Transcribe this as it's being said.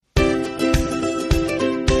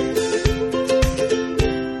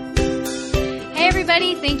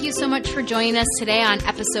Thank you so much for joining us today on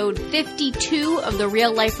episode 52 of the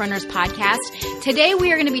Real Life Runners podcast. Today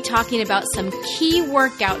we are going to be talking about some key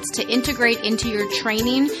workouts to integrate into your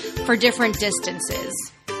training for different distances.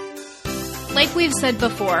 Like we've said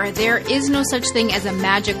before, there is no such thing as a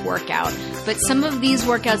magic workout, but some of these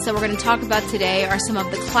workouts that we're going to talk about today are some of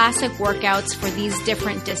the classic workouts for these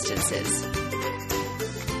different distances.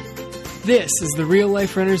 This is the Real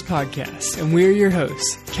Life Runners podcast, and we're your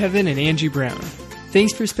hosts, Kevin and Angie Brown.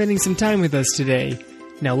 Thanks for spending some time with us today.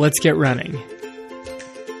 Now let's get running.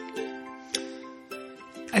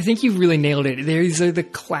 I think you've really nailed it. These are the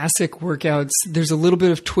classic workouts. There's a little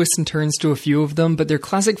bit of twists and turns to a few of them, but they're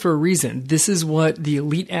classic for a reason. This is what the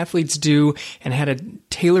elite athletes do and how to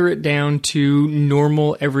tailor it down to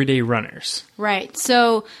normal everyday runners. Right.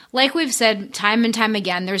 So like we've said time and time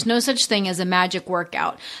again, there's no such thing as a magic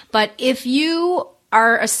workout. But if you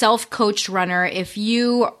are a self-coached runner, if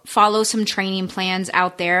you follow some training plans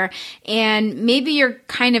out there and maybe you're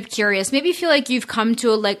kind of curious, maybe you feel like you've come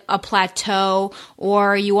to a plateau,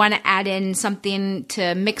 or you want to add in something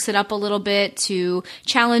to mix it up a little bit, to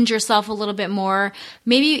challenge yourself a little bit more,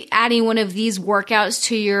 maybe adding one of these workouts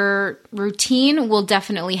to your routine will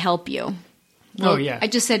definitely help you. Well, oh, yeah. I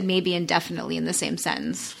just said maybe and definitely in the same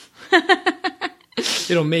sentence.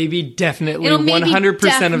 It'll maybe definitely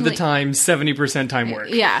 100% of the time, 70% time work.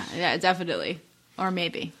 Yeah, definitely. Or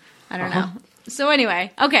maybe. I don't know. So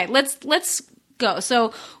anyway, okay, let's go.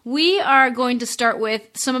 So we are going to start with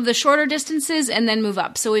some of the shorter distances and then move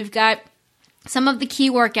up. So we've got some of the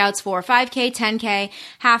key workouts for 5K, 10K,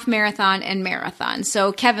 half marathon, and marathon.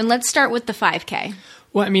 So Kevin, let's start with the 5K.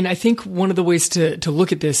 Well, I mean, I think one of the ways to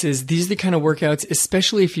look at this is these are the kind of workouts,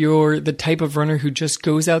 especially if you're the type of runner who just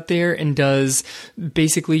goes out there and does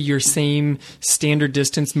basically your same standard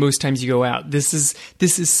distance most times you go out. This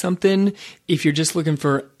is something, if you're just looking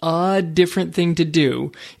for a different thing to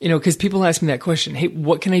do, because people ask me that question, hey,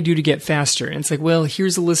 what can I do to get faster? And it's like, well,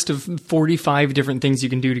 here's a list of 45 different things you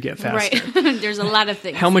can do to get faster. Right. There's a lot of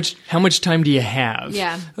things. How much time do you have?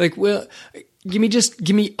 Yeah. Like, well, Give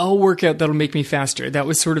me a workout that'll make me faster. That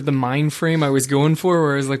was sort of the mind frame I was going for,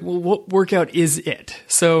 where I was like, well, what workout is it?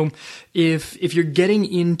 So if you're getting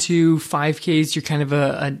into 5Ks, you're kind of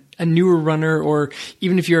a newer runner, or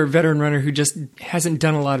even if you're a veteran runner who just hasn't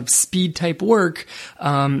done a lot of speed type work,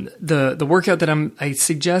 the workout that I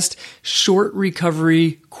suggest, short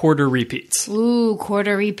recovery quarter repeats. Ooh,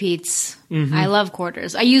 quarter repeats. Mm-hmm. I love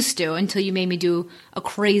quarters. I used to, until you made me do a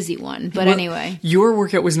crazy one. But anyway. Your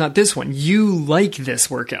workout was not this one. You like this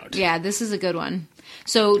workout. Yeah, this is a good one.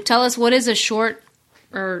 So tell us, what is a short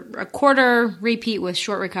or a quarter repeat with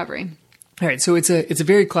short recovery? All right, so it's a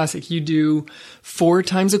very classic. You do 4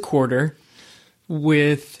 times a quarter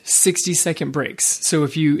with 60-second breaks. So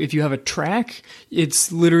if you have a track,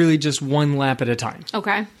 it's literally just 1 lap at a time.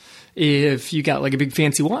 Okay. If you got like a big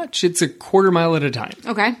fancy watch, it's a quarter mile at a time.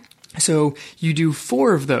 Okay. So you do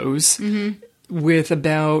 4 of those with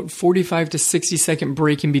about 45 to 60-second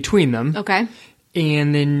break in between them. Okay.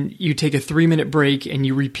 And then you take a 3-minute break and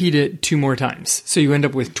you repeat it 2 more times. So you end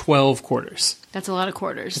up with 12 quarters. That's a lot of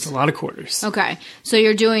quarters. That's a lot of quarters. Okay. So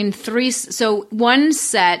you're doing 3. So one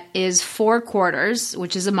set is 4 quarters,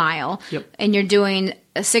 which is a mile. Yep. And you're doing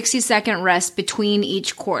a 60-second rest between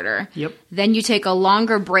each quarter. Yep. Then you take a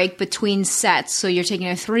longer break between sets. So you're taking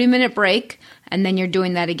a 3-minute break, and then you're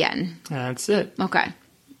doing that again. That's it. Okay.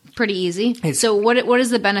 Pretty easy. So what is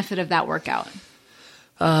the benefit of that workout?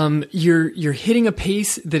 You're hitting a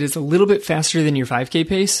pace that is a little bit faster than your 5K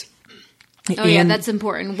pace. Oh, yeah, that's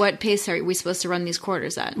important. What pace are we supposed to run these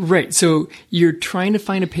quarters at? Right. So you're trying to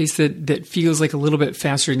find a pace that feels like a little bit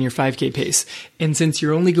faster than your 5K pace. And since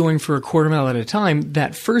you're only going for a quarter mile at a time,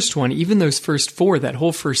 that first one, even those first 4, that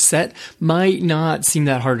whole first set, might not seem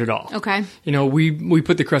that hard at all. Okay. We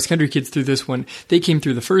put the cross-country kids through this one. They came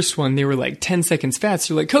through the first one. They were like 10 seconds fast.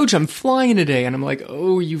 They're like, Coach, I'm flying today. And I'm like,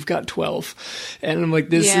 oh, you've got 12. And I'm like,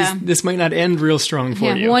 this might not end real strong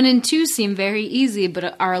for you. 1 and 2 seem very easy,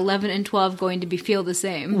 but are 11 and 12 going to feel the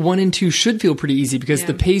same? 1 and 2 should feel pretty easy because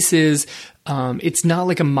the pace is, it's not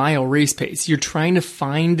like a mile race pace. You're trying to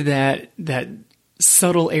find that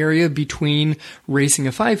subtle area between racing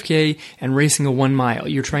a 5K and racing a 1 mile.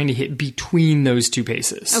 You're trying to hit between those 2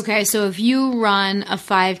 paces. Okay, so if you run a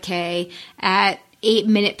 5K at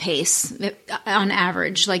 8-minute pace on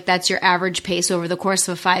average, like that's your average pace over the course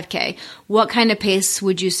of a 5K, what kind of pace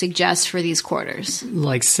would you suggest for these quarters?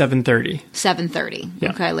 Like 7:30. 7:30.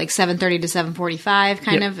 Yeah. Okay, like 7:30 to 7:45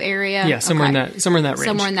 kind of area. Yeah, somewhere in that range.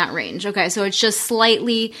 Somewhere in that range. Okay, so it's just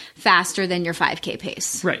slightly faster than your 5K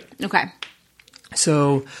pace. Right. Okay.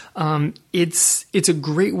 So it's a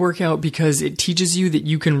great workout because it teaches you that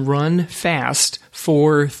you can run fast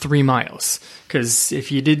for 3 miles. Because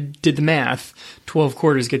if you did the math, 12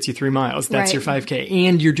 quarters gets you 3 miles. That's your 5K.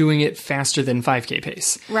 And you're doing it faster than 5K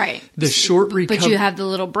pace. Right. The short recovery. But you have the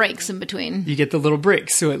little breaks in between. You get the little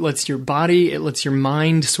breaks. So it lets your body, it lets your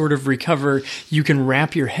mind sort of recover. You can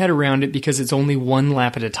wrap your head around it because it's only one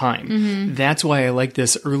lap at a time. Mm-hmm. That's why I like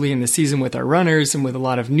this early in the season with our runners and with a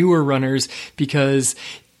lot of newer runners, because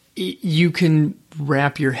you can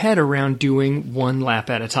wrap your head around doing one lap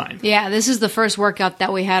at a time. Yeah, this is the first workout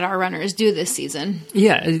that we had our runners do this season.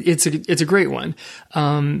 Yeah, it's a great one.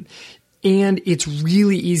 And it's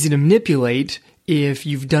really easy to manipulate if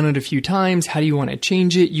you've done it a few times. How do you want to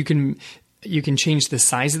change it? You can change the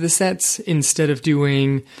size of the sets. Instead of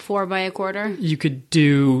doing 4 by a quarter, you could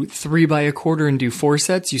do 3 by a quarter and do 4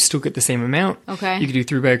 sets. You still get the same amount. Okay. You could do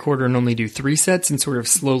 3 by a quarter and only do 3 sets and sort of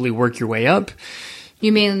slowly work your way up.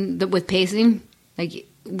 You mean with pacing? Like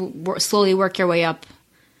slowly work your way up?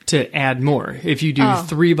 To add more. If you do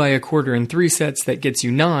 3 by a quarter and 3 sets, that gets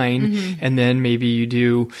you 9. Mm-hmm. And then maybe you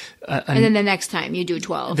do... and then the next time you do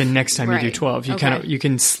 12. The next time you do 12. You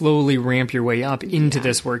can slowly ramp your way up into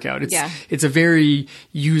this workout. It's a very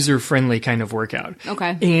user-friendly kind of workout.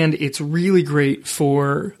 Okay. And it's really great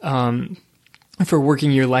for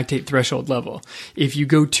working your lactate threshold level. If you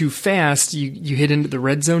go too fast, you hit into the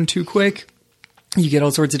red zone too quick, you get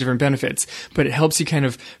all sorts of different benefits, but it helps you kind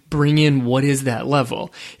of bring in what is that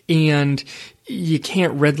level. And you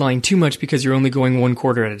can't redline too much because you're only going 1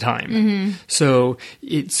 quarter at a time. Mm-hmm. So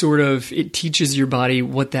it teaches your body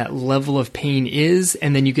what that level of pain is.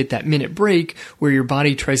 And then you get that minute break where your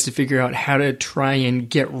body tries to figure out how to try and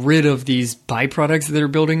get rid of these byproducts that are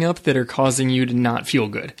building up that are causing you to not feel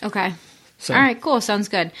good. Okay. So, all right, cool. Sounds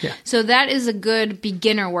good. Yeah. So that is a good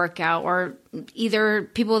beginner workout, or either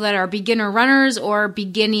people that are beginner runners or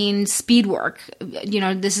beginning speed work.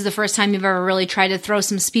 This is the first time you've ever really tried to throw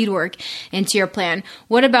some speed work into your plan.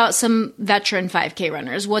 What about some veteran 5K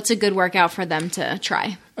runners? What's a good workout for them to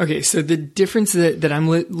try? Okay, so the difference that I'm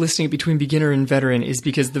listing between beginner and veteran is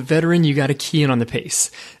because the veteran, you got to key in on the pace.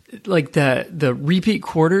 Like the repeat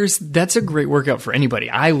quarters, that's a great workout for anybody.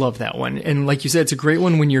 I love that one. And like you said, it's a great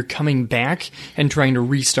one when you're coming back and trying to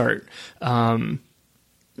restart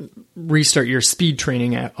your speed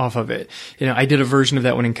training off of it. I did a version of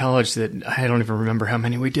that one in college that I don't even remember how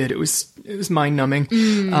many we did. It was mind numbing.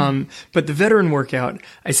 But the veteran workout,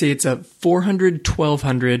 I say it's a 400,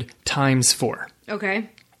 1200 times 4. Okay.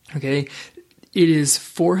 It is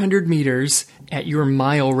 400 meters at your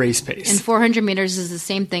mile race pace. And 400 meters is the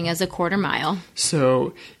same thing as a quarter mile.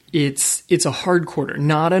 So it's a hard quarter,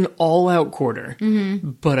 not an all-out quarter,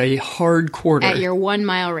 but a hard quarter. At your 1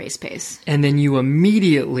 mile race pace. And then you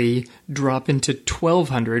immediately drop into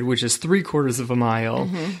 1200, which is 3/4 of a mile,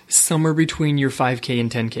 somewhere between your 5K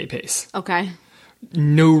and 10K pace. Okay.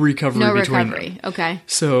 No recovery between them. Okay.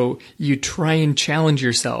 So you try and challenge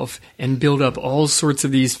yourself and build up all sorts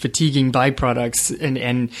of these fatiguing byproducts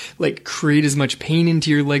and like create as much pain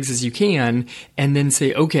into your legs as you can, and then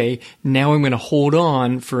say, okay, now I'm going to hold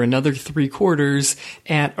on for another 3/4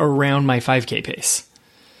 at around my 5K pace.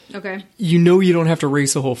 Okay. You don't have to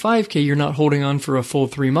race a whole 5K. You're not holding on for a full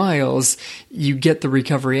 3 miles. You get the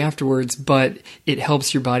recovery afterwards, but it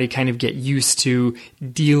helps your body kind of get used to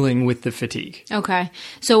dealing with the fatigue. Okay.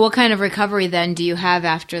 So what kind of recovery then do you have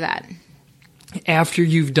after that? After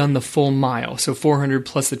you've done the full mile, so 400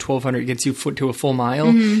 plus the 1200 gets you to a full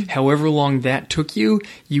mile. However long that took you,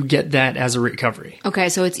 you get that as a recovery. Okay,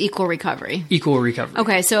 so it's equal recovery. Equal recovery.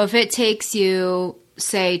 Okay, so if it takes you,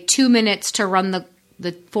 say, 2 minutes to run the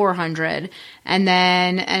 400 and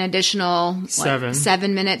then an additional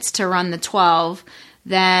 7 minutes to run the 12,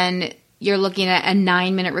 then you're looking at a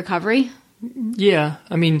 9-minute recovery? Yeah,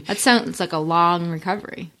 I mean... That sounds like a long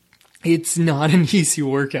recovery. It's not an easy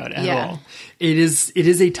workout at all. It is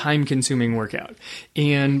a time-consuming workout.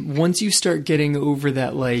 And once you start getting over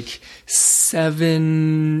that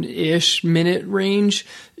 7-ish minute range,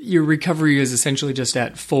 your recovery is essentially just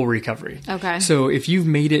at full recovery. Okay. So if you've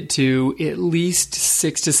made it to at least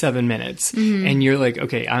 6 to 7 minutes and you're like,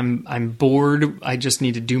 okay, I'm bored, I just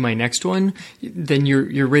need to do my next one, then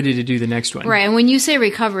you're ready to do the next one. Right. And when you say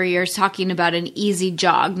recovery, you're talking about an easy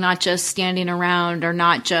jog, not just standing around or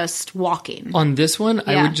not just walking. On this one,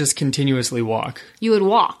 I would just continuously walk. You would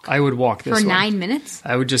walk? I would walk this for one. 9 minutes?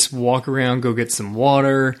 I would just walk around, go get some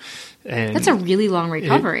water. And that's a really long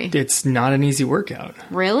recovery. It's not an easy workout.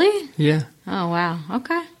 Really? Yeah. Oh, wow.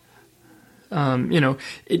 Okay.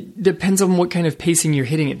 It depends on what kind of pacing you're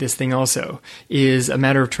hitting at this thing also is a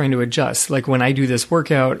matter of trying to adjust. Like when I do this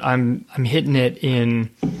workout, I'm hitting it in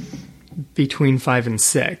between 5 and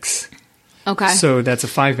 6. Okay. So that's a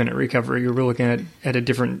 5-minute recovery. You're looking at a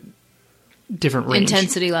different range.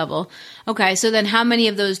 Intensity level. Okay. So then how many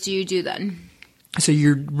of those do you do then? So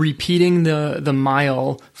you're repeating the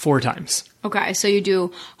mile 4 times. Okay. So you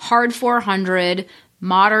do hard 400,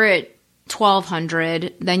 moderate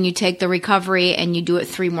 1200, then you take the recovery and you do it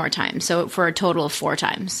 3 more times. So for a total of 4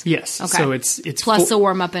 times. Yes. Okay. So it's plus the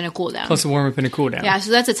warm up and a cool down. Plus a warm up and a cool down. Yeah.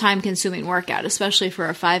 So that's a time consuming workout, especially for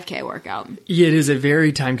a 5K workout. Yeah, it is a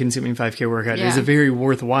very time consuming 5K workout. Yeah. It is a very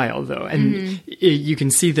worthwhile though. And you can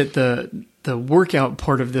see that the workout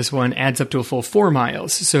part of this one adds up to a full 4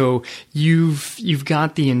 miles. So you've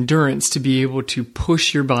got the endurance to be able to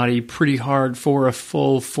push your body pretty hard for a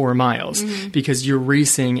full 4 miles because you're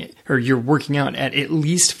racing or you're working out at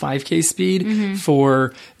least 5K speed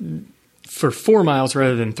for 4 miles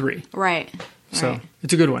rather than 3. Right. So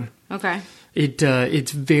it's a good one. Okay. It's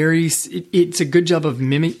a good job of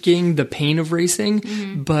mimicking the pain of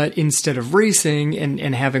racing, but instead of racing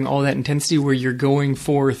and having all that intensity where you're going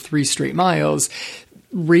for 3 straight miles,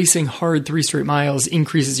 racing hard 3 straight miles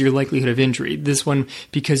increases your likelihood of injury. This one,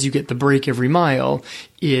 because you get the break every mile,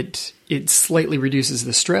 it slightly reduces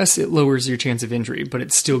the stress, it lowers your chance of injury, but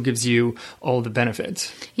it still gives you all the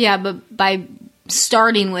benefits. Yeah, but by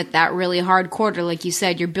starting with that really hard quarter, like you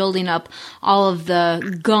said, you're building up all of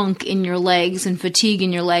the gunk in your legs and fatigue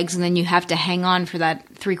in your legs, and then you have to hang on for that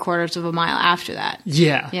 3/4 of a mile after that.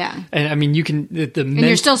 Yeah. And I mean, you can... And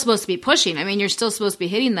you're still supposed to be pushing. I mean, you're still supposed to be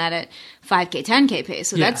hitting that at 5K, 10K pace.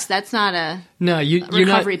 So that's not a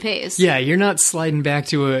recovery pace. Yeah, you're not sliding back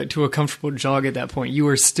to a comfortable jog at that point. You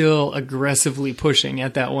are still aggressively pushing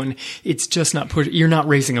at that one. It's just not push. You're not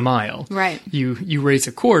racing a mile. Right. You race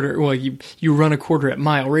a quarter. Well, you run a quarter at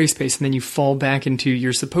mile race pace, and then you fall back into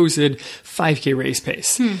your supposed 5K race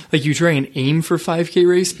pace. Like you try and aim for 5K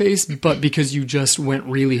race pace, but because you just went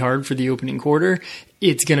really hard for the opening quarter,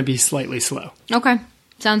 it's going to be slightly slow. Okay.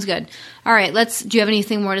 Sounds good. All right. Do you have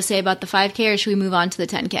anything more to say about the 5K, or should we move on to the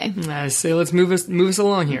 10K? I say let's move us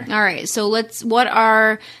along here. All right. So what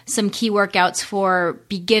are some key workouts for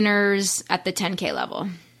beginners at the 10K level?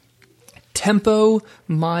 Tempo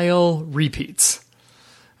mile repeats.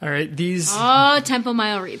 All right, tempo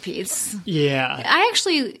mile repeats. Yeah.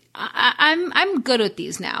 I'm good with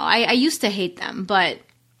these now. I used to hate them, but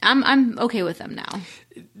I'm okay with them now.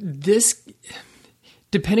 This,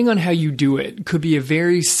 depending on how you do it, could be a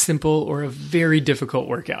very simple or a very difficult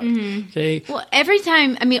workout. Okay. Well,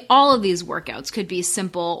 all of these workouts could be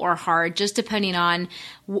simple or hard, just depending on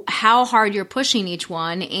how hard you're pushing each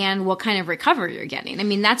one and what kind of recovery you're getting. I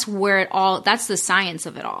mean, that's that's the science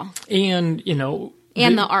of it all. And,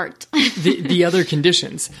 and the art. the other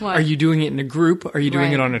conditions. What? Are you doing it in a group? Are you doing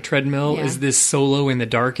Right. it on a treadmill? Yeah. Is this solo in the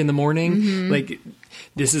dark in the morning? Like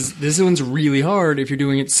this one's really hard if you're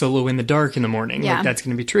doing it solo in the dark in the morning. Yeah. Like that's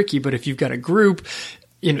going to be tricky. But if you've got a group,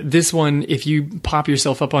 this one, if you pop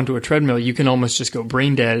yourself up onto a treadmill, you can almost just go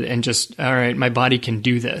brain dead and just, all right, my body can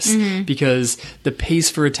do this because the pace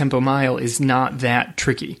for a tempo mile is not that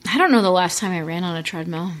tricky. I don't know the last time I ran on a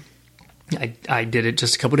treadmill. I did it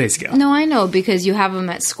just a couple days ago. No, I know, because you have them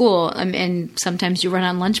at school, and sometimes you run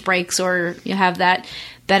on lunch breaks, or you have that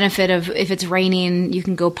benefit of if it's raining, you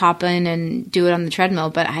can go pop in and do it on the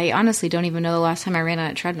treadmill. But I honestly don't even know the last time I ran on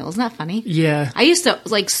a treadmill. Isn't that funny? Yeah. I used to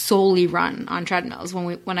solely run on treadmills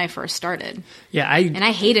when I first started. Yeah, and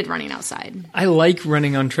I hated running outside. I like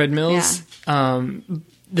running on treadmills. Yeah.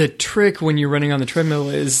 The trick when you're running on the treadmill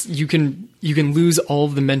is you can lose all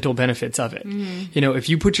of the mental benefits of it. If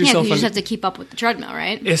you put yourself you just have to keep up with the treadmill,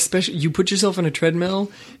 right? Especially you put yourself on a treadmill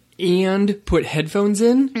and put headphones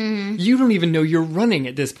in, you don't even know you're running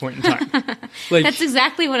at this point in time. Like, that's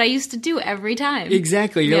exactly what I used to do every time.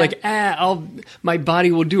 Exactly. You're like, my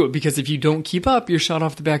body will do it, because if you don't keep up, you're shot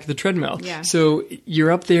off the back of the treadmill. Yeah. So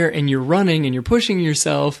you're up there and you're running and you're pushing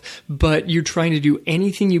yourself, but you're trying to do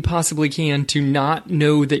anything you possibly can to not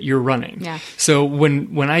know that you're running. Yeah. So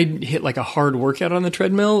when I hit like a hard workout on the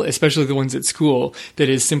treadmill, especially the ones at school, that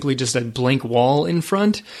is simply just a blank wall in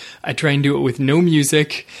front, I try and do it with no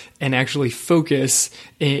music and actually focus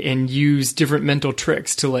and use different mental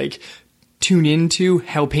tricks to like tune into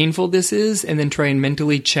how painful this is, and then try and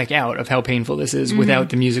mentally check out of how painful this is without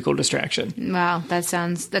the musical distraction. Wow, that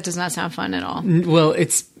does not sound fun at all. Well,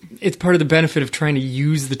 it's part of the benefit of trying to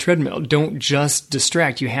use the treadmill. Don't just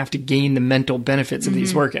distract. You have to gain the mental benefits of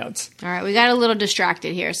these workouts. All right, we got a little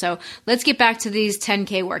distracted here. So let's get back to these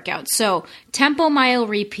 10K workouts. So tempo mile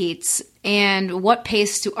repeats, and what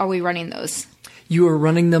pace are we running those? You are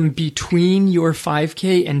running them between your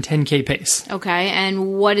 5K and 10K pace. Okay,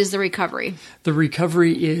 and what is the recovery? The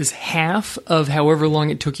recovery is half of however long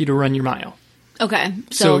it took you to run your mile. Okay.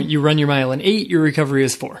 So you run your mile in 8, your recovery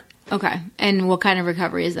is 4. Okay. And what kind of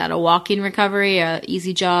recovery is that? A walking recovery, a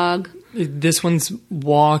easy jog? This one's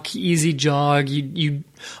walk, easy jog. You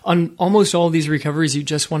on almost all these recoveries, you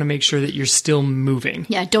just want to make sure that you're still moving.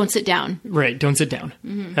 Yeah, don't sit down. Right, don't sit down.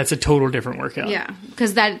 Mm-hmm. That's a total different workout. Yeah,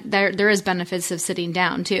 because there is benefits of sitting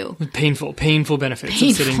down too. Painful benefits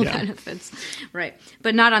of sitting down. Benefits, right?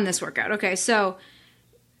 But not on this workout. Okay, so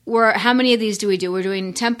how many of these do we do? We're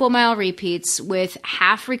doing tempo mile repeats with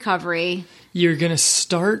half recovery. You're going to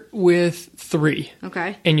start with 3.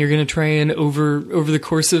 Okay. And you're going to try and over the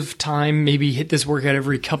course of time, maybe hit this workout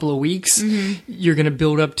every couple of weeks. Mm-hmm. You're going to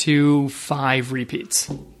build up to 5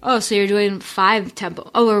 repeats. Oh, so you're doing 5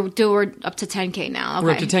 tempo. Oh, we're up to 10K now. Okay.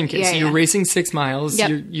 We're up to 10K. Yeah, so you're racing 6 miles. Yep.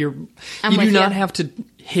 You do not have to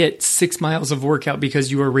hit 6 miles of workout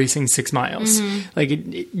because you are racing 6 miles.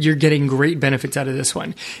 Mm-hmm. You're getting great benefits out of this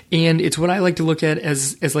one. And it's what I like to look at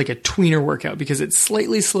as like a tweener workout because it's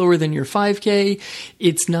slightly slower than your 5K.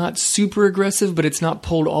 It's not super aggressive, but it's not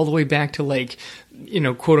pulled all the way back to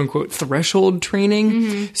quote unquote threshold training.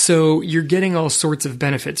 Mm-hmm. So you're getting all sorts of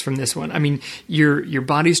benefits from this one. I mean, your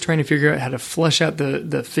body's trying to figure out how to flush out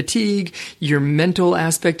the fatigue. Your mental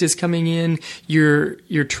aspect is coming in.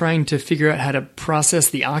 You're trying to figure out how to process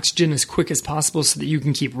the oxygen as quick as possible so that you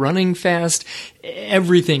can keep running fast.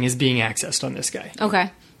 Everything is being accessed on this guy.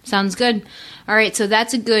 Okay. Sounds good. All right, so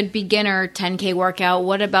that's a good beginner 10K workout.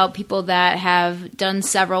 What about people that have done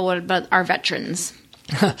several? What about our veterans?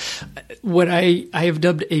 What I have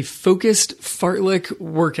dubbed a focused fartlek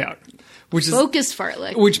workout. Focused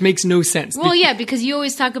fartlek. Which makes no sense. Well, yeah, because you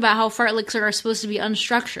always talk about how fartleks are supposed to be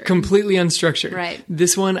unstructured. Completely unstructured. Right.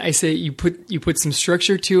 This one, I say you put some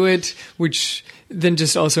structure to it, which then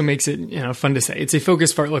just also makes it fun to say. It's a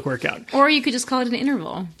focused fartlek workout. Or you could just call it an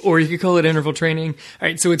interval. Or you could call it interval training. All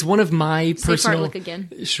right, so it's one of my personal... Say fartlek again.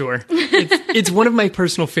 Sure. It's one of my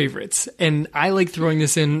personal favorites, and I like throwing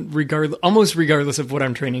this in almost regardless of what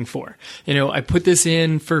I'm training for. I put this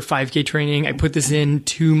in for 5K training. I put this in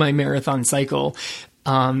to my marathon cycle.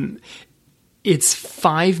 It's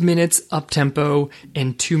 5 minutes up tempo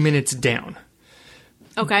and 2 minutes down.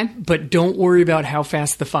 Okay. But don't worry about how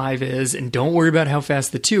fast the 5 is and don't worry about how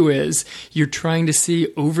fast the 2 is. You're trying to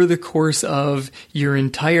see over the course of your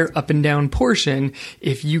entire up and down portion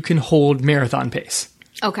if you can hold marathon pace.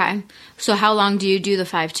 Okay. So how long do you do the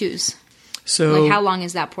 5-2s? So how long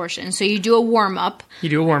is that portion? So you do a warm-up. You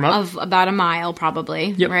do a warm-up. Of about a mile probably,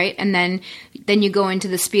 yep. Right? And then you go into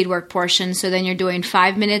the speed work portion. So then you're doing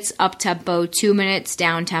 5 minutes up tempo, 2 minutes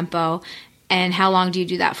down tempo. And how long do you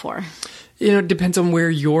do that for? It depends on where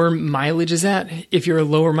your mileage is at. If you're a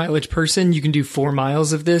lower mileage person, you can do 4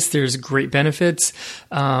 miles of this. There's great benefits.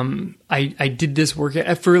 I did this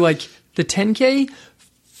workout for the 10K,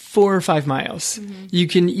 4 or 5 miles.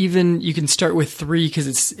 Mm-hmm. You can start with 3 because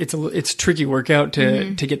it's a tricky workout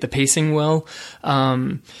to get the pacing well.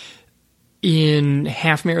 In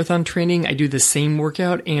half marathon training, I do the same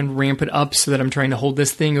workout and ramp it up so that I'm trying to hold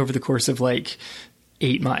this thing over the course of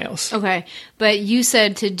 8 miles. Okay. But you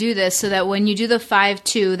said to do this so that when you do the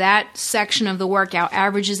 5-2, that section of the workout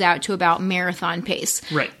averages out to about marathon pace.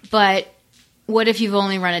 Right. But what if you've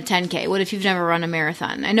only run a 10K? What if you've never run a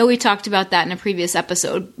marathon? I know we talked about that in a previous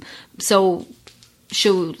episode. So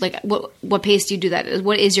what pace do you do that?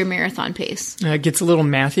 What is your marathon pace? It gets a little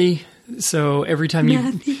mathy. So every time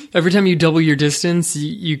you double your distance,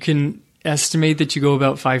 you can estimate that you go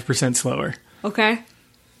about 5% slower. Okay.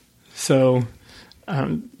 So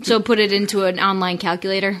put it into an online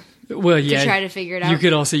calculator. Well, yeah. To try to figure it out. You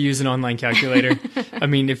could also use an online calculator. I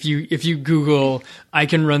mean, if you Google, I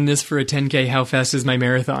can run this for a 10K, how fast is my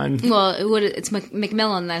marathon? Well, it's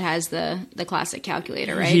McMillan that has the classic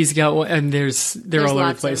calculator, right? He's got one, and they're all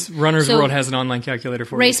over the place. Runner's World has an online calculator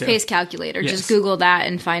for race pace calculator. Yes. Just Google that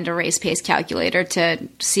and find a race pace calculator to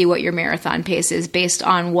see what your marathon pace is based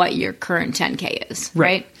on what your current 10K is,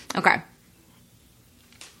 right? Okay.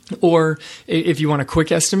 Or if you want a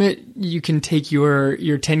quick estimate, you can take your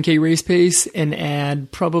 10K race pace and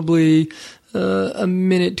add probably a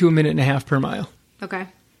minute to a minute and a half per mile. Okay.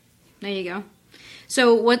 There you go.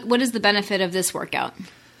 So what is the benefit of this workout?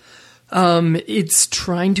 It's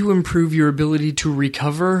trying to improve your ability to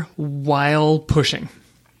recover while pushing.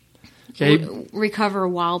 Okay. Recover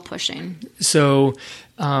while pushing. So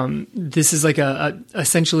this is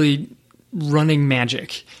essentially running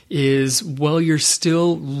magic is while you're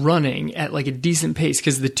still running at a decent pace,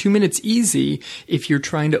 because the 2 minutes easy, if you're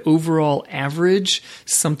trying to overall average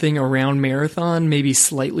something around marathon, maybe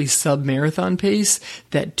slightly sub marathon pace,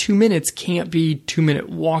 that 2 minutes can't be 2 minute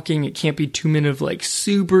walking. It can't be 2 minute of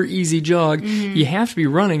super easy jog. Mm-hmm. You have to be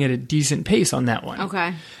running at a decent pace on that one.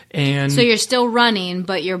 Okay. And so you're still running,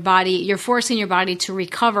 but you're forcing your body to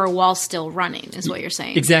recover while still running, is what you're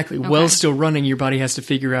saying. Exactly. Okay. While still running, your body has to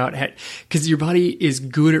figure out, because your body is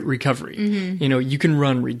good at recovery. You can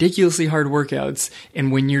run ridiculously hard workouts,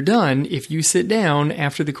 and when you're done, if you sit down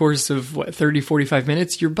after the course of 30, 45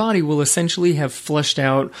 minutes, your body will essentially have flushed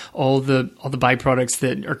out all the byproducts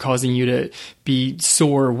that are causing you to be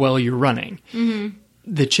sore while you're running.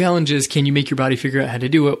 The challenge is, can you make your body figure out how to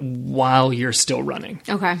do it while you're still running?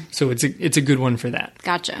 Okay. So it's a good one for that.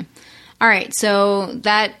 Gotcha. All right. So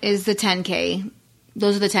that is the 10K.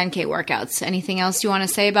 Those are the 10K workouts. Anything else you want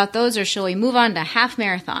to say about those, or shall we move on to half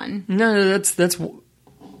marathon? No, that's. Oh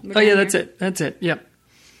yeah, that's it. That's it. Yep.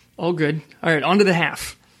 All good. All right, on to the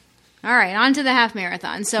half. All right, on to the half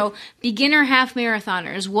marathon. So beginner half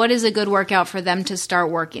marathoners, what is a good workout for them to start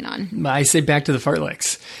working on? I say back to the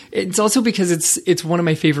fartleks. It's also because it's one of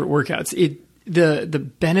my favorite workouts. The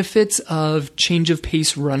benefits of change of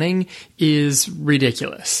pace running is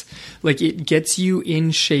ridiculous. Like, it gets you in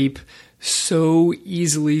shape so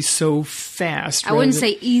easily, so fast. I wouldn't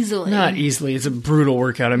say easily. Not easily. It's a brutal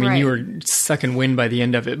workout. I mean, Right. you are sucking wind by the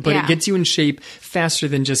end of it. But Yeah. it gets you in shape faster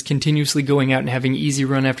than just continuously going out and having easy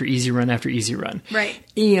run after easy run after easy run. Right.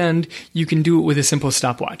 And you can do it with a simple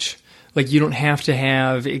stopwatch. Like, you don't have to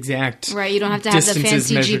have exact Right, you don't have to have the distances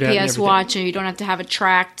fancy measured out and GPS everything. watch, and you don't have to have a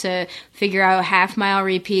track to figure out half mile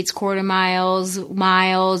repeats, quarter miles,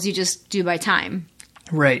 miles. You just do by time.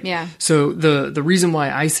 Right. Yeah. So the reason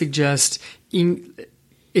why I suggest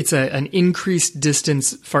it's an increased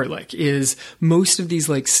distance fartlek is most of these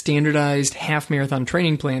like standardized half marathon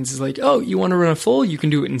training plans is like, oh, you want to run a full, you can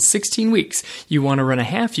do it in 16 weeks. You want to run a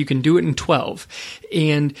half, you can do it in 12.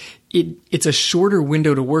 And it's a shorter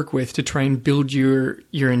window to work with to try and build your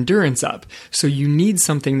endurance up. So you need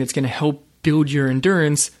something that's going to help build your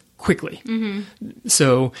endurance quickly.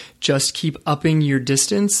 So just keep upping your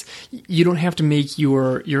distance. You don't have to make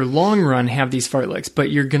your long run have these fartleks,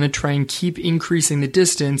 but you're going to try and keep increasing the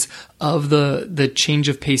distance of the change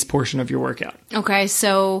of pace portion of your workout. Okay,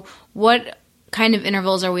 so what kind of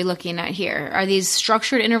intervals are we looking at here? Are these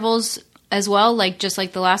structured intervals as well, just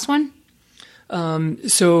like the last one?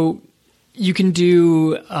 So you can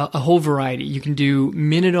do a whole variety. You can do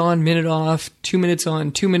minute on, minute off, 2 minutes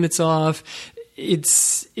on, 2 minutes off.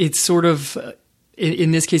 It's sort of,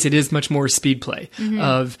 in this case, it is much more speed play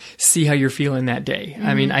of see how you're feeling that day.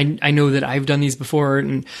 I mean, I know that I've done these before,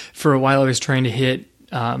 and for a while I was trying to hit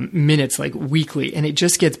minutes like weekly, and it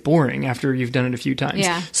just gets boring after you've done it a few times.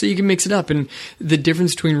 Yeah. So you can mix it up, and the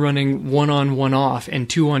difference between running 1 on, 1 off and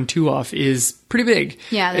 2 on, 2 off is pretty big.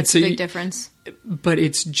 Yeah, that's a big difference. But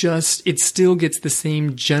it still gets the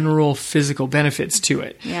same general physical benefits to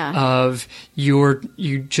it. Yeah. Of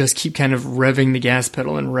you just keep kind of revving the gas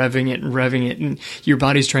pedal and revving it, and your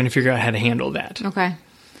body's trying to figure out how to handle that. Okay.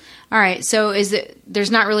 All right. So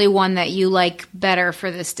there's not really one that you like better for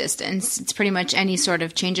this distance. It's pretty much any sort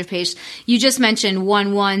of change of pace. You just mentioned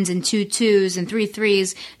 1 1s and 2 2s and 3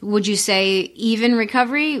 3s. Would you say even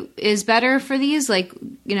recovery is better for these?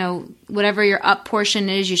 Whatever your up portion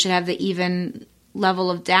is, you should have the even level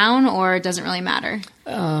of down, or it doesn't really matter?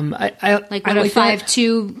 Would Would a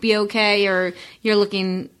 5-2 be okay, or you're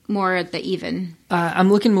looking more at the even?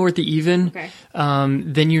 I'm looking more at the even. Okay.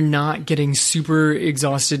 Then you're not getting super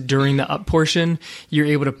exhausted during the up portion. You're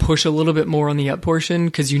able to push a little bit more on the up portion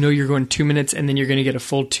because you're going 2 minutes and then you're going to get a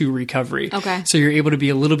full 2 recovery. Okay. So you're able to be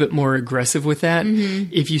a little bit more aggressive with that.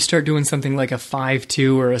 If you start doing something like a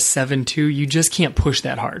 5-2 or a 7-2, you just can't push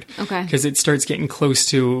that hard. Okay. Because it starts getting close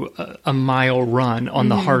to a mile run on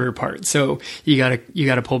the harder part. So you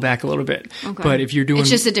gotta pull back a little bit. Okay. But if you're doing, It's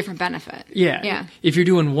just a different benefit. yeah. If you're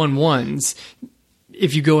doing 1 1s,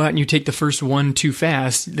 if you go out and you take the first one too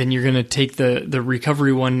fast, then you're going to take the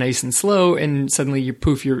recovery one nice and slow, and suddenly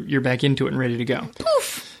you're back into it and ready to go.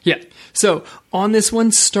 Poof. Yeah. So on this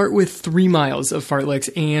one, start with 3 miles of fartleks,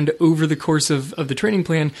 and over the course of the training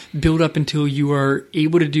plan, build up until you are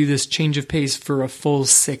able to do this change of pace for a full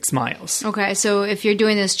 6 miles. Okay, so if you're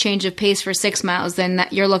doing this change of pace for 6 miles, then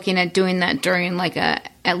you're looking at doing that during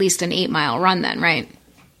at least an 8-mile run then, right?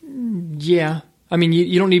 Yeah. I mean,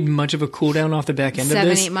 you don't need much of a cool down off the back end of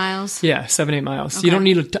this. 7-8 miles? Yeah, 7-8 miles. Okay. You don't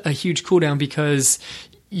need a huge cool down because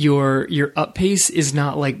your up pace is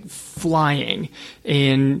not like flying.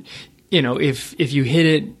 And if you hit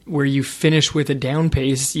it where you finish with a down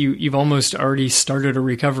pace, you've almost already started a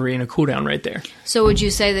recovery and a cool down right there. So would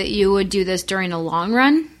you say that you would do this during a long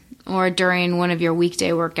run or during one of your weekday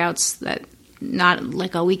workouts, that not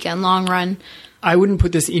like a weekend long run? I wouldn't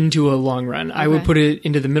put this into a long run. I would put it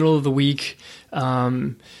into the middle of the week,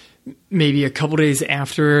 maybe a couple days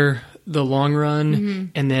after the long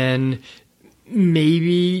run, and then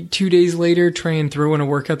maybe 2 days later, try and throw in a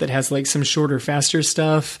workout that has like some shorter, faster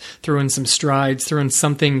stuff, throw in some strides, throw in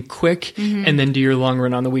something quick, and then do your long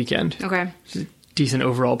run on the weekend. Okay. Decent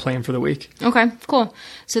overall plan for the week. Okay, cool.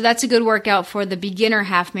 So that's a good workout for the beginner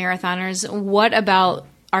half marathoners. What about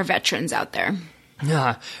our veterans out there?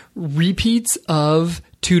 Yeah. Repeats of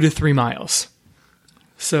 2 to 3 miles.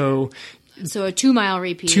 So a 2-mile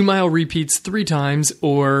repeat. 2-mile repeats 3 times,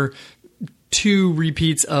 or 2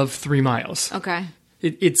 repeats of 3 miles. Okay.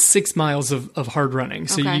 It's 6 miles of hard running.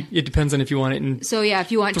 So Okay. it depends on if you want it in So yeah,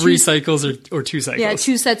 if you want 3 cycles or 2 cycles. Yeah,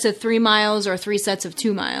 2 sets of 3 miles or 3 sets of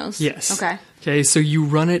 2 miles. Yes. Okay. Okay, so you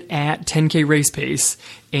run it at 10K race pace,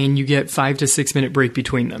 and you get 5 to 6 minute break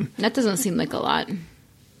between them. That doesn't seem like a lot.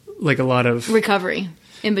 Like a lot of Recovery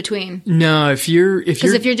in between. No, if you're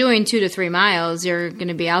Because if you're doing 2 to 3 miles, you're going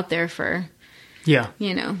to be out there for, yeah.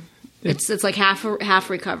 it's like half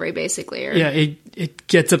recovery basically, or Yeah, it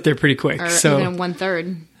gets up there pretty quick. or So even one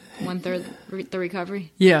third the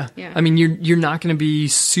recovery. yeah. Yeah. I mean, you're not going to be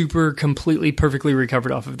super completely perfectly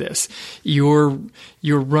recovered off of this. You're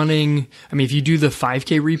running. I mean, if you do the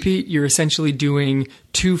 5K repeat, you're essentially doing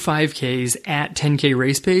 2 5Ks at 10K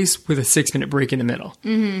race pace with a 6-minute break in the middle.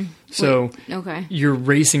 Mm-hmm. So Okay. you're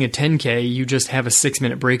racing a 10K. You just have a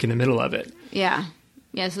 6-minute break in the middle of it. Yeah.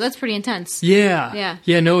 Yeah. So that's pretty intense. Yeah.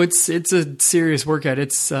 Yeah. No, it's a serious workout.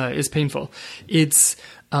 It's painful.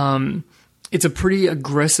 It's a pretty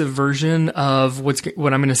aggressive version of what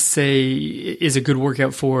I'm going to say is a good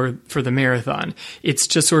workout for the marathon. It's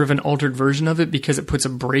just sort of an altered version of it because it puts a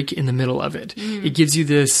break in the middle of it. It gives you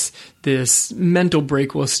this mental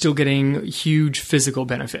break while still getting huge physical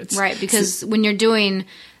benefits. Right. Because when you're doing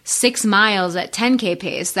 6 miles at 10K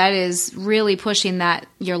pace, that is really pushing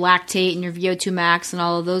your lactate and your VO2 max and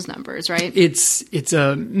all of those numbers, right? It's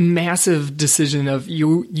a massive decision of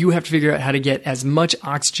you have to figure out how to get as much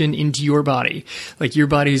oxygen into your body. Like your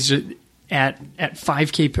body's just at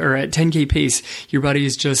 5K or at 10K pace, your body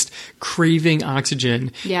is just craving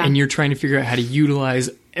oxygen, Yeah. and you're trying to figure out how to utilize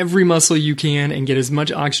every muscle you can and get as much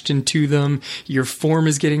oxygen to them. Your form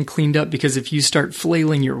is getting cleaned up because if you start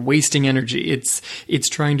flailing, you're wasting energy. It's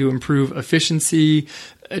trying to improve efficiency,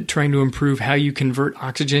 trying to improve how you convert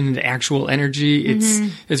oxygen into actual energy. It's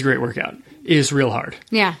a great workout. It is real hard.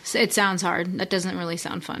 Yeah. It sounds hard. That doesn't really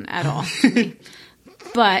sound fun at all.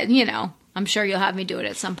 But, I'm sure you'll have me do it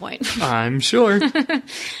at some point. I'm sure.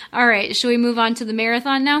 All right. Should we move on to the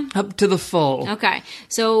marathon now? Up to the full. Okay.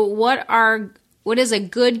 So what is a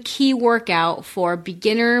good key workout for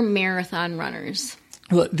beginner marathon runners?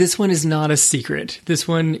 Well, this one is not a secret. This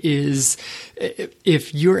one is,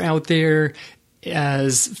 if you're out there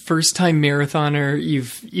as first-time marathoner,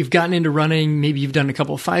 you've gotten into running, maybe you've done a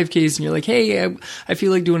couple of 5Ks, and you're like, hey, I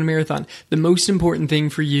feel like doing a marathon. The most important thing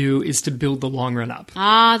for you is to build the long run up.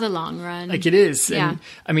 The long run. Like it is. Yeah. And,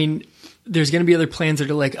 I mean, there's going to be other plans that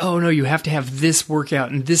are like, oh, no, you have to have this workout,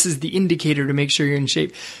 and this is the indicator to make sure you're in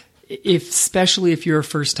shape. Especially if you're a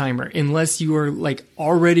first timer, unless you are like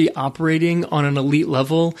already operating on an elite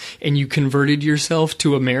level and you converted yourself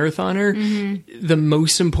to a marathoner, the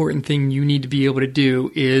most important thing you need to be able to do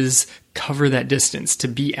is cover that distance to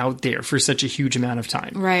be out there for such a huge amount of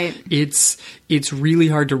time. Right. It's really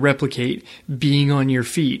hard to replicate being on your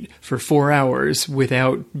feet for 4 hours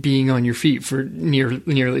without being on your feet for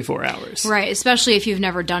nearly 4 hours. Right. Especially if you've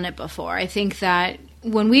never done it before. I think that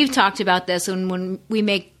when we've talked about this and when we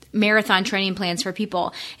make marathon training plans for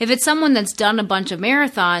people, if it's someone that's done a bunch of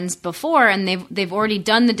marathons before and they've already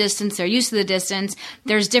done the distance, they're used to the distance,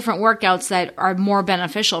 there's different workouts that are more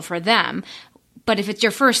beneficial for them. But if it's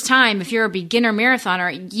your first time, if you're a beginner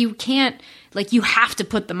marathoner, you can't, you have to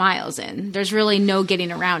put the miles in. There's really no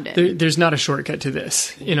getting around it. There's not a shortcut to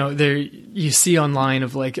this. You see online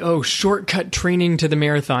of shortcut training to the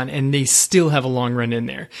marathon, and they still have a long run in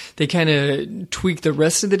there. They kind of tweak the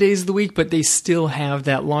rest of the days of the week, but they still have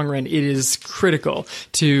that long run. It is critical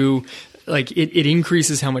to it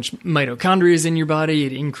increases how much mitochondria is in your body.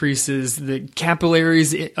 It increases the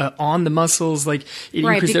capillaries on the muscles. It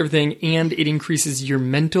increases everything, and it increases your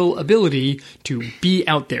mental ability to be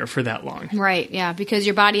out there for that long. Right, yeah, because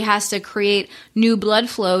your body has to create new blood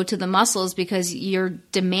flow to the muscles because you're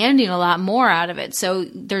demanding a lot more out of it. So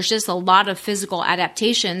there's just a lot of physical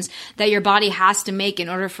adaptations that your body has to make in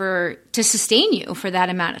order to sustain you for that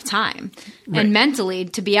amount of time. Right. And mentally,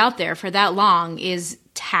 to be out there for that long is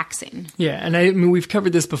taxing. Yeah, and I mean, we've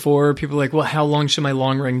covered this before. People are like, well, how long should my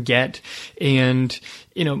long run get? And,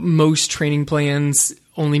 most training plans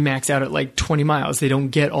only max out at like 20 miles. They don't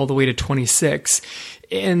get all the way to 26.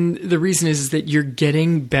 And the reason is that you're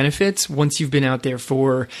getting benefits once you've been out there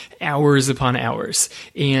for hours upon hours.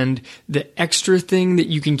 And the extra thing that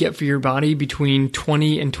you can get for your body between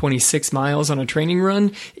 20 and 26 miles on a training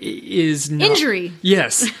run is not, injury.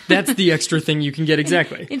 Yes, that's the extra thing you can get.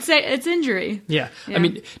 Exactly. It's injury. Yeah. I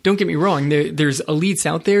mean, don't get me wrong. There's elites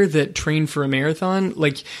out there that train for a marathon.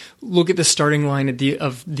 Like, look at the starting line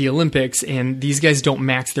of the Olympics, and these guys don't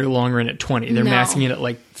max their long run at 20. They're maxing it at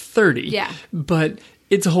like 30. Yeah. But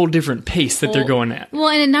it's a whole different pace that they're going at. Well,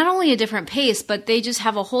 and not only a different pace, but they just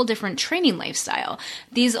have a whole different training lifestyle.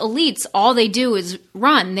 These elites, all they do is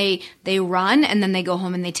run. They run, and then they go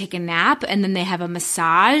home and they take a nap, and then they have a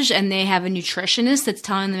massage, and they have a nutritionist that's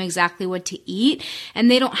telling them exactly what to eat,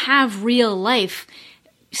 and they don't have real life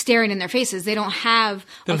staring in their faces. They don't have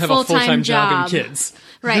a full-time job and kids.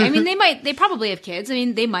 Right. I mean, they probably have kids. I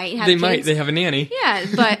mean, they might have kids. They have a nanny. Yeah,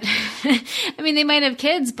 but I mean, they might have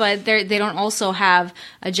kids, but they don't also have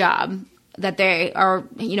a job that they are,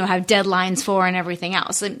 have deadlines for and everything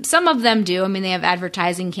else. And some of them do. I mean, they have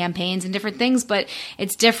advertising campaigns and different things, but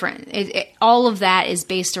it's different. All of that is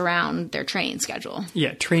based around their training schedule.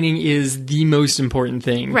 Yeah, training is the most important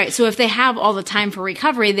thing. Right. So if they have all the time for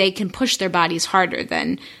recovery, they can push their bodies harder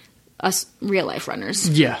than us real life runners.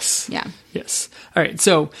 Yes. Yeah. Yes. All right.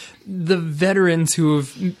 So the veterans who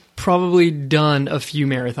have probably done a few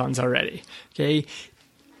marathons already, okay,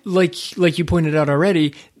 like you pointed out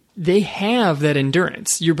already, they have that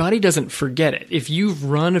endurance. Your body doesn't forget it. If you've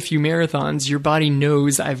run a few marathons, your body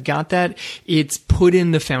knows I've got that. It's put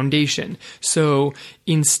in the foundation. So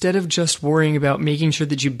instead of just worrying about making sure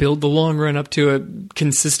that you build the long run up to a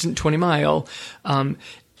consistent 20 mile,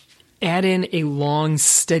 add in a long,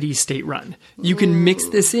 steady state run. You can mix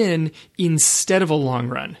this in instead of a long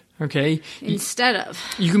run. Okay. You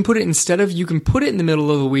can put it in the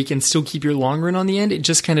middle of the week and still keep your long run on the end. It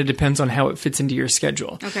just kind of depends on how it fits into your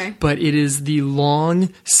schedule. Okay. But it is the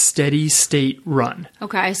long, steady state run.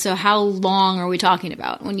 Okay. So how long are we talking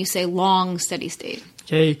about when you say long, steady state?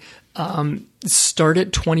 Okay. Start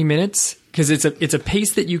at 20 minutes because it's a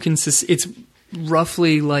pace that you can, it's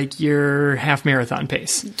roughly like your half marathon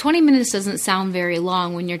pace. 20 minutes doesn't sound very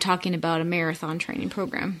long when you're talking about a marathon training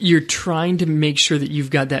program. You're trying to make sure that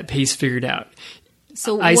you've got that pace figured out.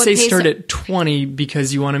 So I say start at 20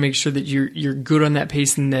 because you want to make sure that you're good on that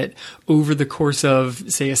pace and that over the course of,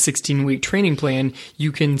 say, a 16-week training plan,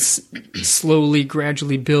 you can slowly,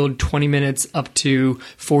 gradually build 20 minutes up to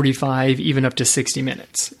 45, even up to 60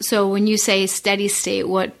 minutes. So when you say steady state,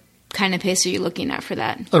 what kind of pace are you looking at for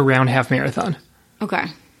that? Around half marathon. Okay.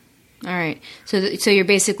 All right. So you're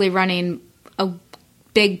basically running a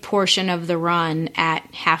big portion of the run at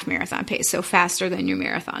half marathon pace, so faster than your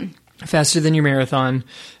marathon. Faster than your marathon,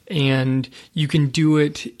 and you can do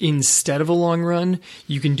it instead of a long run.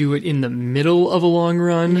 You can do it in the middle of a long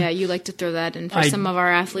run. Yeah, you like to throw that in for some of our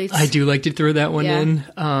athletes. I do like to throw that one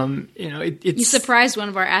in. You surprised one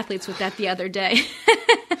of our athletes with that the other day.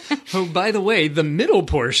 Oh, by the way, the middle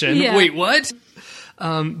portion. Yeah. Wait, what?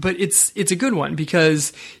 But it's a good one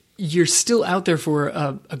because you're still out there for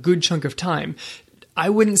a good chunk of time. I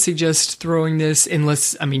wouldn't suggest throwing this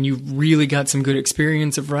unless, you've really got some good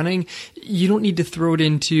experience of running. You don't need to throw it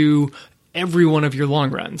into every one of your long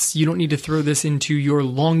runs. You don't need to throw this into your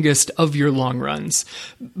longest of your long runs.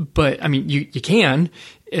 But, you can,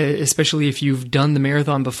 especially if you've done the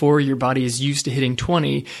marathon before, your body is used to hitting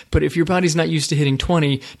 20. But if your body's not used to hitting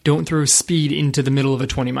 20, don't throw speed into the middle of a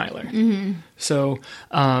 20-miler. Mm-hmm. So,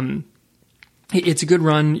 it's a good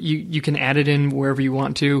run. You can add it in wherever you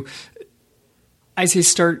want to. I say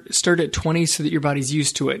start at 20 so that your body's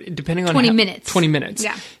used to it. Depending on 20 minutes. 20 minutes.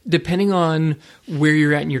 Yeah. Depending on where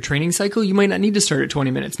you're at in your training cycle, you might not need to start at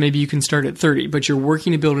 20 minutes. Maybe you can start at 30, but you're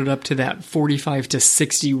working to build it up to that 45 to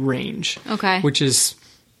 60 range. Okay. Which is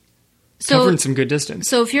covering some good distance.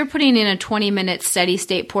 So if you're putting in a 20-minute steady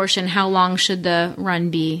state portion, how long should the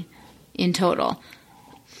run be in total?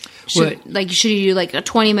 Should you do like a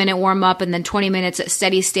 20-minute warm up and then 20 minutes at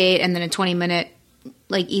steady state and then a 20-minute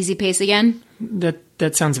like easy pace again?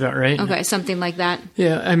 That sounds about right. Okay, something like that.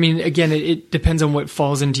 Yeah, again, it depends on what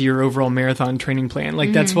falls into your overall marathon training plan.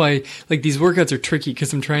 That's why these workouts are tricky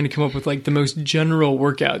because I'm trying to come up with the most general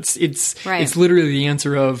workouts. It's literally the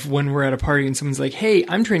answer of when we're at a party and someone's like, "Hey,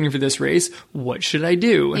 I'm training for this race. What should I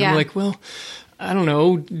do?" And I'm like, "Well, I don't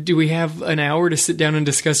know. Do we have an hour to sit down and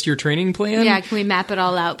discuss your training plan?" Yeah, can we map it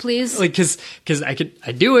all out, please? Because I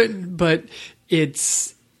do it, but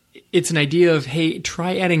it's an idea of, hey,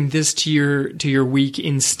 try adding this to your week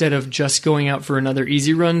instead of just going out for another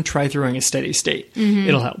easy run. Try throwing a steady state. Mm-hmm.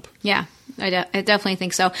 It'll help. Yeah. I definitely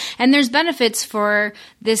think so. And there's benefits for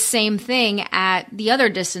this same thing at the other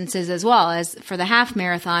distances as well, as for the half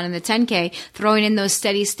marathon and the 10K. Throwing in those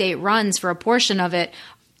steady state runs for a portion of it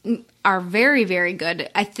are very, very good.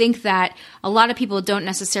 I think that a lot of people don't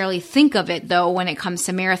necessarily think of it, though, when it comes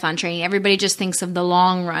to marathon training. Everybody just thinks of the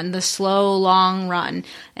long run, the slow, long run.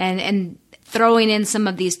 And throwing in some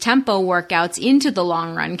of these tempo workouts into the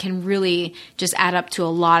long run can really just add up to a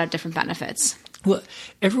lot of different benefits. Well,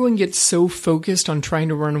 everyone gets so focused on trying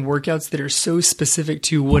to run workouts that are so specific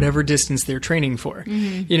to whatever distance they're training for.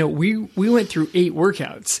 Mm-hmm. You know, we went through 8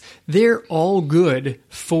 workouts. They're all good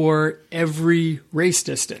for every race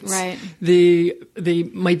distance. Right. They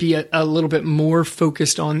might be a little bit more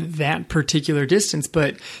focused on that particular distance,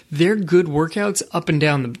 but they're good workouts up and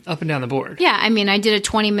down the board. Yeah, I mean, I did a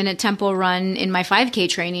 20-minute tempo run in my 5K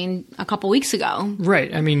training a couple weeks ago.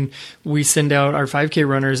 Right. I mean, we send out our 5K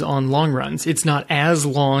runners on long runs. It's not as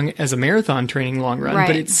long as a marathon training long run,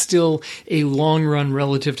 but it's still a long run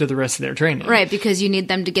relative to the rest of their training. Right, because you need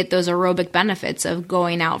them to get those aerobic benefits of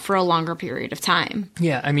going out for a longer period of time.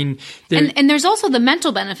 Yeah, I mean... And there's also the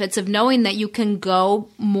mental benefits of knowing that you can go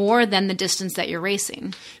more than the distance that you're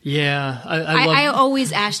racing. Yeah, I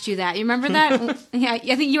always asked you that. You remember that? Yeah, I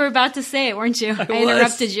think you were about to say it, weren't you? I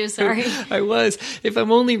interrupted you, sorry. I was. If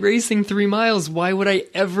I'm only racing 3 miles, why would I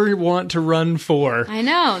ever want to run 4? I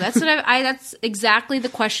know. That's what that's exactly the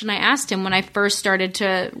question I asked him when I first started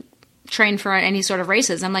to train for any sort of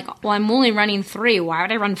races. I'm like, well, I'm only running 3. Why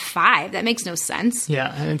would I run 5? That makes no sense.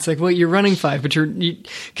 Yeah. And it's like, well, you're running 5, but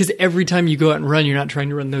because every time you go out and run, you're not trying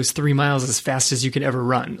to run those 3 miles as fast as you could ever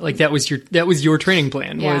run. Like that was your training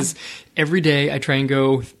plan was every day I try and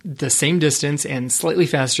go the same distance and slightly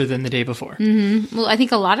faster than the day before. Mm-hmm. Well, I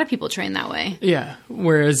think a lot of people train that way. Yeah.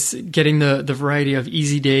 Whereas getting the variety of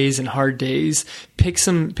easy days and hard days, pick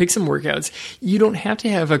some workouts. You don't have to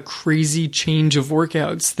have a crazy change of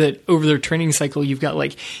workouts that over their training cycle, you've got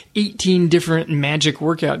like 18 different magic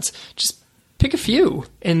workouts. Just pick a few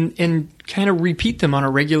and kind of repeat them on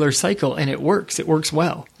a regular cycle. And it works. It works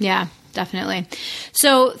well. Yeah, definitely.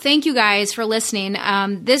 So thank you guys for listening.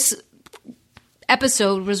 This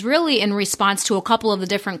episode was really in response to a couple of the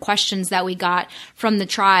different questions that we got from the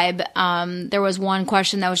tribe. There was one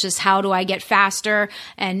question that was just, how do I get faster?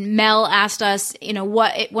 And Mel asked us, you know,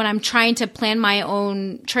 when I'm trying to plan my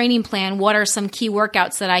own training plan, what are some key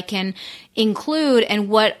workouts that I can include and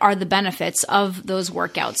what are the benefits of those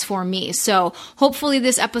workouts for me? So hopefully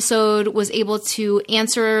this episode was able to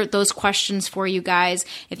answer those questions for you guys.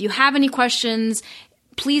 If you have any questions,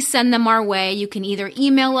 please send them our way. You can either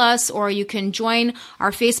email us or you can join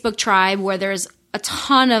our Facebook tribe where there's a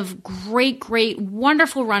ton of great,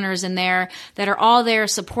 wonderful runners in there that are all there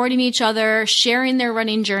supporting each other, sharing their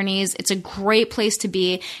running journeys. It's a great place to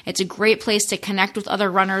be. It's a great place to connect with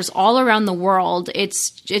other runners all around the world.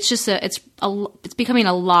 It's becoming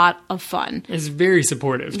a lot of fun. It's very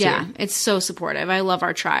supportive, too. Yeah, it's so supportive. I love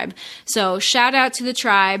our tribe. So shout out to the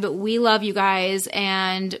tribe. We love you guys,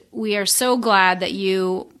 and we are so glad that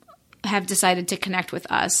you have decided to connect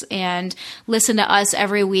with us and listen to us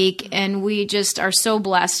every week. And we just are so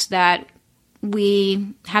blessed that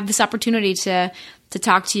we have this opportunity to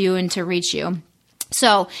talk to you and to reach you.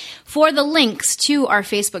 So for the links to our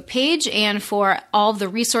Facebook page and for all the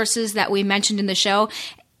resources that we mentioned in the show,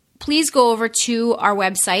 please go over to our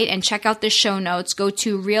website and check out the show notes. Go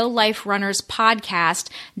to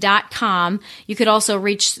realliferunnerspodcast.com. You could also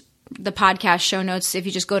reach the podcast show notes if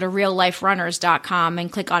you just go to realliferunners.com and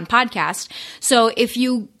click on podcast. So if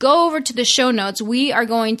you go over to the show notes, we are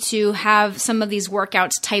going to have some of these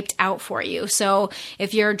workouts typed out for you. So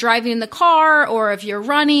if you're driving in the car or if you're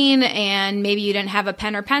running and maybe you didn't have a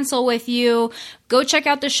pen or pencil with you, go check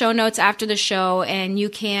out the show notes after the show and you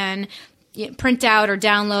can print out or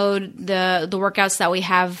download the workouts that we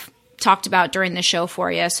have talked about during the show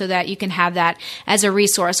for you so that you can have that as a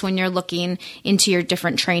resource when you're looking into your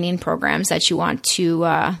different training programs that you want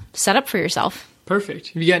to set up for yourself. Perfect.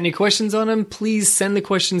 If you got any questions on them, please send the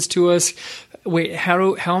questions to us. Wait,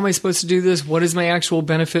 how am I supposed to do this? What is my actual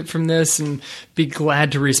benefit from this? And be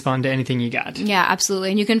glad to respond to anything you got. Yeah,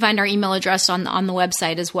 absolutely. And you can find our email address on the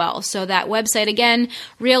website as well. So that website again,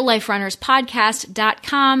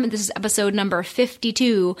 realliferunnerspodcast.com. This is episode number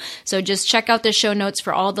 52. So just check out the show notes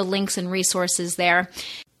for all the links and resources there.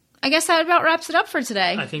 I guess that about wraps it up for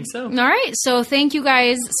today. I think so. All right. So thank you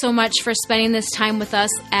guys so much for spending this time with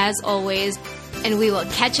us as always. And we will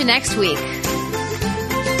catch you next week.